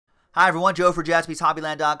Hi, everyone. Joe for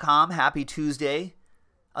JaspysHobbyland.com. Happy Tuesday.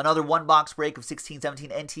 Another one-box break of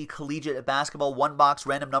 16-17 NT Collegiate Basketball. One-box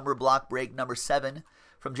random number block break number 7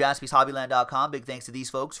 from JaspysHobbyland.com. Big thanks to these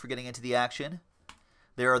folks for getting into the action.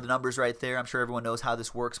 There are the numbers right there. I'm sure everyone knows how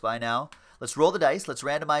this works by now. Let's roll the dice. Let's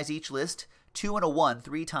randomize each list. 2 and a 1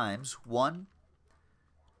 3 times. 1,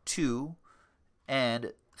 2,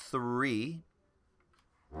 and 3.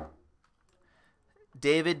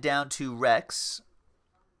 David down to Rex.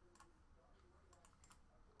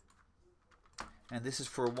 And this is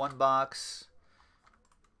for one box.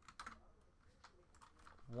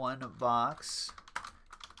 One box.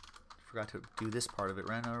 Forgot to do this part of it.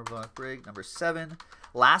 Random number block break number 7.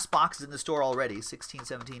 Last box is in the store already.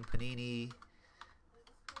 16-17 Panini.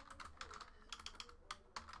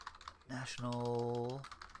 National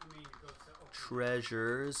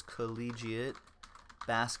Treasures Collegiate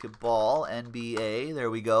Basketball NBA.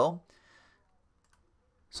 There we go.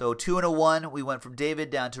 So 2 and a 1. We went from David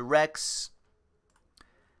down to Rex.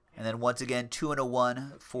 And then once again, 2 and a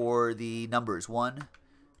 1 for the numbers. 1,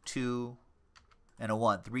 2, and a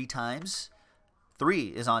 1. 3 times. 3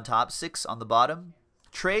 is on top, 6 on the bottom.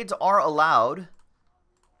 Trades are allowed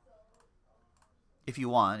if you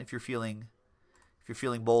want, if you're feeling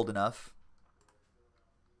bold enough.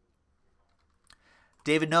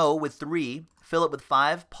 David No with 3, Philip with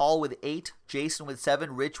 5, Paul with 8, Jason with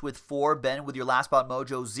 7, Rich with 4, Ben with your last spot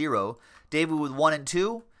mojo 0, David with 1 and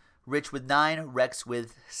 2, Rich with 9, Rex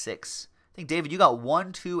with 6. I think, David, you got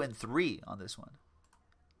 1, 2, and 3 on this one.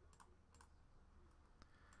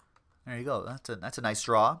 There you go. That's a nice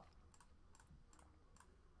draw.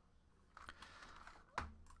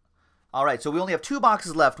 All right, so we only have 2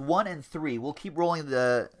 boxes left, 1 and 3. We'll keep rolling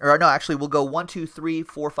we'll go 1, 2, 3,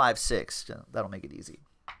 4, 5, 6. That'll make it easy.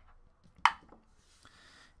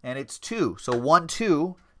 And it's 2. So 1,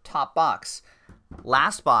 2, top box.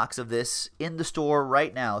 Last box of this in the store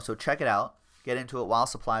right now, so check it out. Get into it while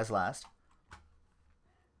supplies last.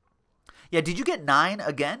 Yeah, did you get 9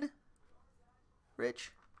 again,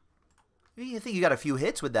 Rich? I think you got a few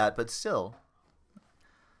hits with that, but still.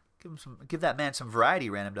 Give that man some variety,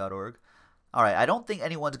 random.org. All right, I don't think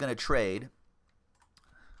anyone's going to trade.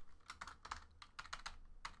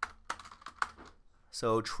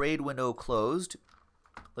 So trade window closed.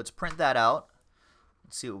 Let's print that out.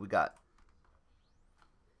 Let's see what we got.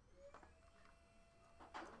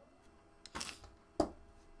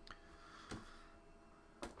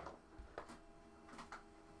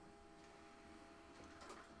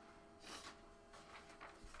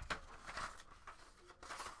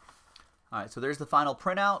 All right, so there's the final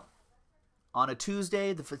printout on a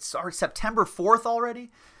Tuesday. It's September 4th already.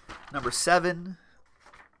 Number 7.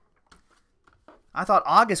 I thought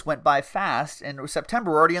August went by fast, and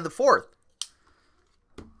September, we're already in the 4th.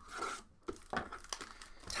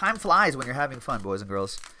 Time flies when you're having fun, boys and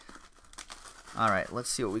girls. All right, let's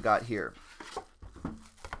see what we got here.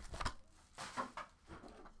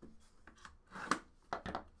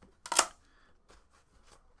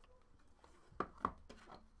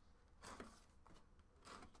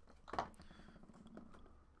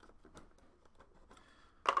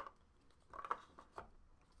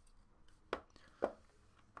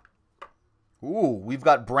 Ooh, we've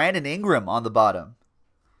got Brandon Ingram on the bottom.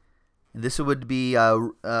 And this would be,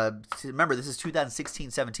 remember, this is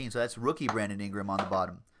 2016-17, so that's rookie Brandon Ingram on the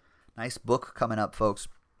bottom. Nice book coming up, folks.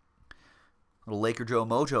 Little Laker Joe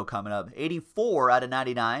Mojo coming up. 84 out of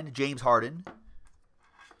 99, James Harden.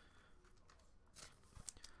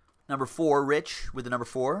 Number 4, Rich with the number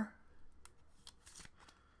 4.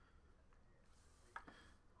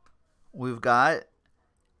 We've got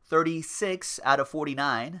 36 out of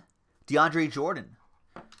 49. DeAndre Jordan,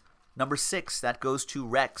 number 6, that goes to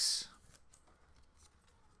Rex.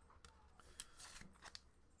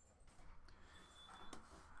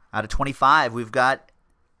 Out of 25, we've got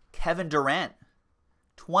Kevin Durant,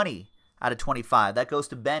 20 out of 25. That goes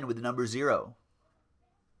to Ben with the number 0.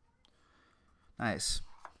 Nice.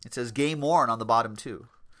 It says Game Worn on the bottom, too.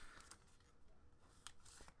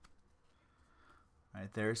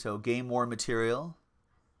 Right there, so Game Worn material.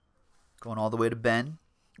 Going all the way to Ben.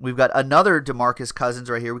 We've got another DeMarcus Cousins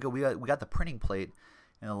right here. We got the printing plate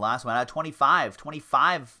in the last one. Out of 25.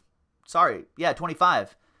 25 out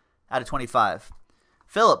of 25.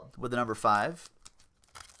 Philip with the number 5.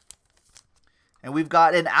 And we've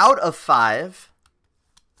got an out of 5.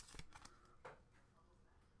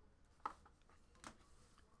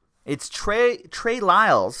 It's Trey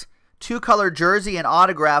Lyles, 2-color jersey and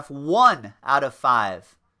autograph, 1 out of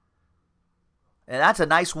 5. And that's a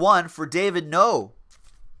nice one for David No.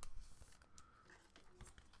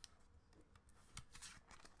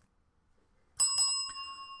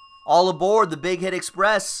 All aboard the Big Hit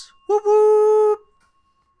Express. Whoop, whoop.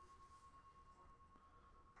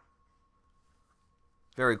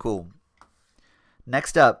 Very cool.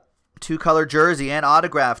 Next up, 2-color jersey and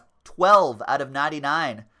autograph, 12 out of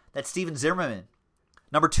 99. That's Steven Zimmerman.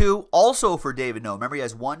 Number 2, also for David No. Remember, he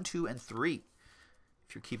has 1, 2, and 3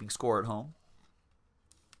 if you're keeping score at home.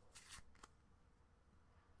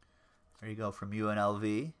 There you go, from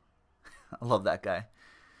UNLV. I love that guy.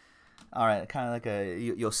 All right, kind of like a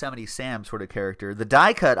Yosemite Sam sort of character. The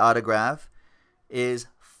die cut autograph is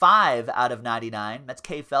 5 out of 99. That's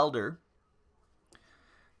Kay Felder.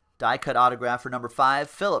 Die cut autograph for number 5,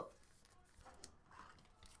 Philip.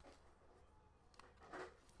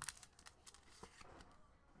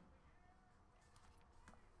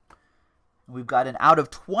 We've got an out of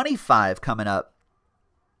 25 coming up.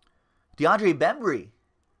 DeAndre Bembry,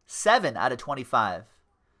 7 out of 25.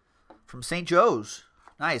 From St. Joe's.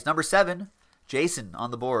 Nice. Number 7, Jason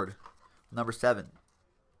on the board. Number 7.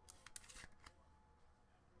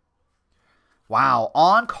 Wow.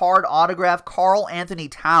 On-card autograph, Karl Anthony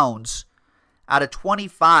Towns out of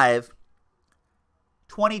 25.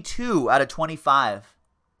 22 out of 25.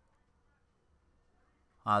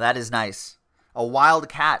 Wow, that is nice. A wild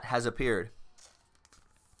cat has appeared.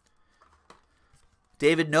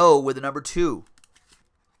 David No with the number 2.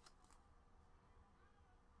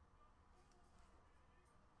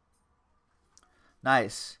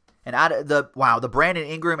 Nice. And out of the Brandon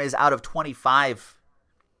Ingram is out of 25.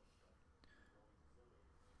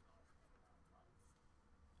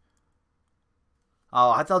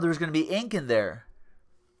 Oh, I thought there was going to be ink in there.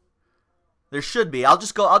 There should be. I'll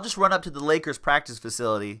just run up to the Lakers practice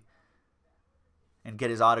facility and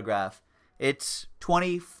get his autograph. It's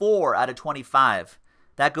 24 out of 25.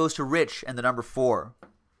 That goes to Rich and the number 4.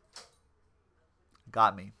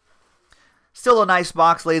 Got me. Still a nice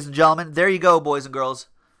box, ladies and gentlemen. There you go, boys and girls.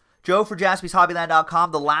 Joe for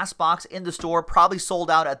JaspysHobbyland.com. The last box in the store, probably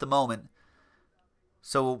sold out at the moment.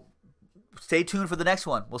 So stay tuned for the next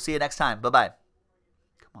one. We'll see you next time. Bye-bye.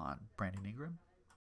 Come on, Brandon Ingram.